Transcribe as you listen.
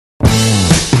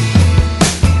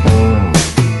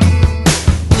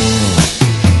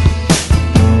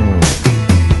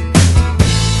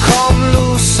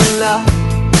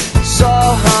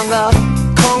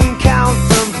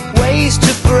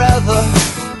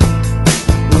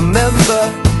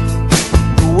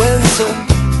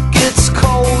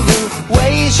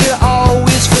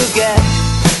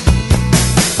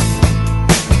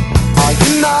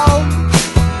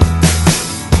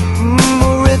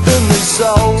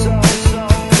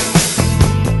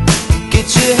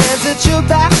at your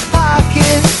back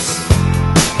pockets.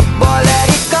 Boy, let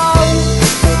it go.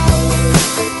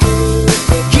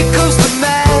 Here comes the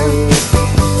man.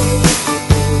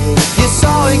 You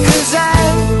saw it 'cause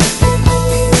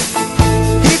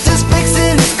he just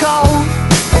fixing his coat.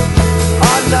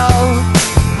 Oh no,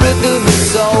 rhythm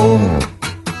is old.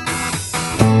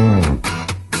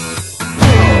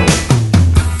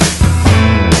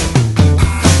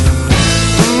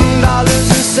 Dollars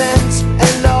and cents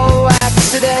and no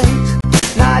accident,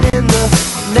 not in the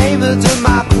name of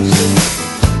democracy.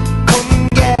 Come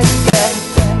get that,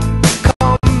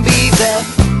 come be there,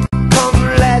 come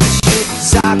let your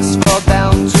socks fall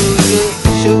down to your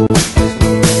shoes.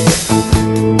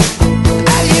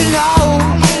 And you know,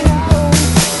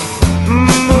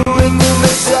 rhythm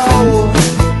is soul.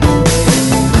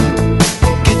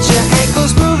 Get your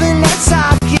ankles moving like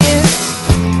sockets.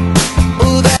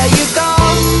 Ooh, there you go.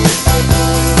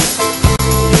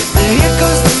 And here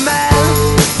goes the man.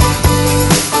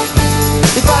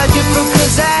 If I get from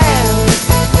Kazan,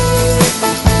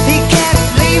 he can't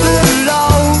leave it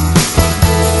alone.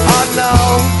 Oh no,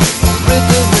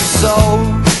 rhythm and soul.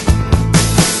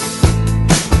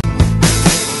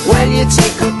 When you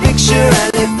take a picture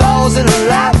and it falls in her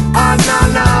lap, oh no,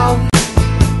 no.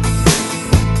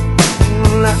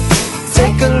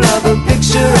 Take another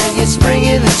picture and you spring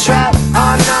in the trap,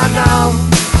 oh no, no.